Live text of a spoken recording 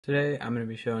Today I'm going to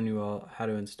be showing you all how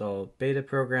to install beta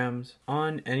programs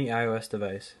on any iOS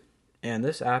device. And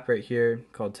this app right here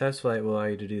called TestFlight will allow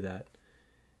you to do that.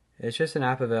 It's just an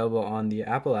app available on the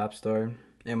Apple App Store,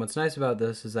 and what's nice about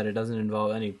this is that it doesn't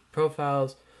involve any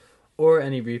profiles or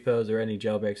any repos or any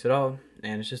jailbreaks at all,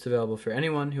 and it's just available for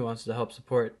anyone who wants to help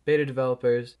support beta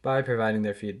developers by providing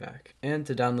their feedback. And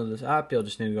to download this app, you'll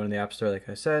just need to go to the App Store like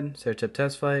I said, search up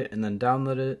TestFlight, and then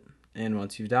download it. And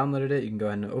once you've downloaded it, you can go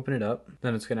ahead and open it up.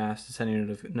 Then it's going to ask to send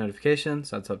you notifications.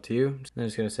 That's up to you. Then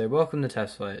it's going to say, welcome to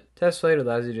TestFlight. TestFlight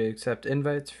allows you to accept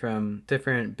invites from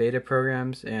different beta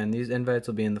programs, and these invites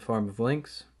will be in the form of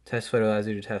links. TestFlight allows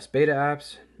you to test beta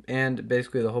apps, and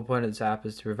basically the whole point of this app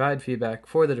is to provide feedback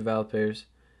for the developers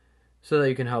so that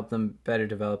you can help them better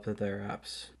develop their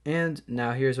apps. And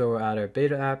now here's where we'll add our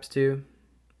beta apps to.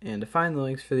 And to find the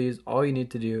links for these, all you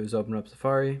need to do is open up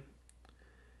Safari,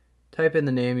 type in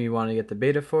the name you want to get the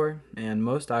beta for, and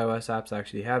most iOS apps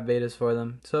actually have betas for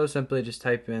them. So simply just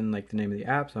type in like the name of the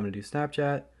app. So I'm going to do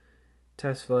Snapchat,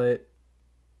 TestFlight,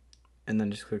 and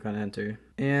then just click on enter.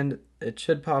 And it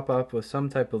should pop up with some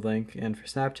type of link. And for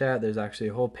Snapchat, there's actually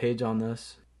a whole page on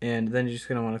this. And then you're just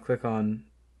going to want to click on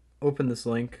open this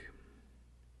link.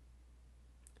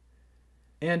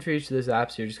 And for each of these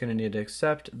apps, you're just going to need to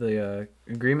accept the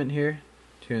agreement here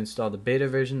to install the beta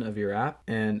version of your app,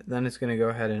 and then it's going to go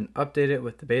ahead and update it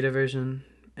with the beta version.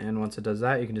 And once it does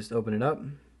that, you can just open it up,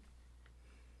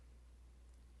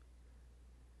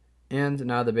 and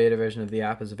now the beta version of the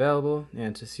app is available.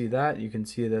 And to see that, you can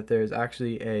see that there's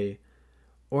actually a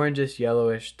orangish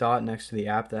yellowish dot next to the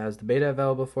app that has the beta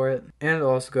available for it. And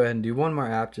I'll also go ahead and do one more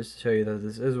app just to show you that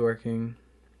this is working.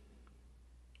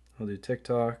 I'll do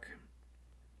TikTok.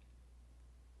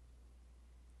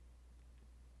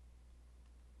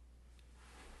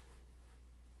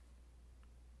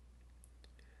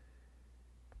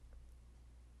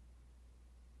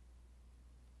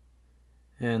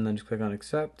 And then just click on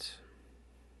accept,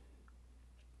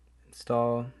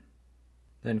 install,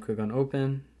 then click on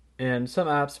open. And some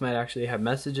apps might actually have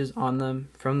messages on them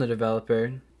from the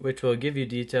developer, which will give you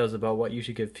details about what you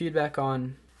should give feedback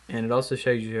on. And it also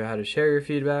shows you how to share your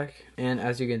feedback. And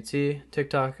as you can see,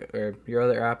 TikTok or your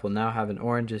other app will now have an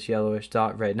orangish yellowish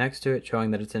dot right next to it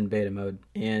showing that it's in beta mode.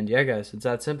 And yeah guys, it's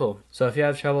that simple. So if you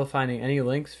have trouble finding any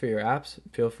links for your apps,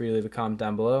 feel free to leave a comment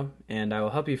down below and I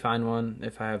will help you find one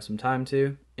if I have some time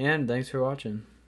to. And thanks for watching.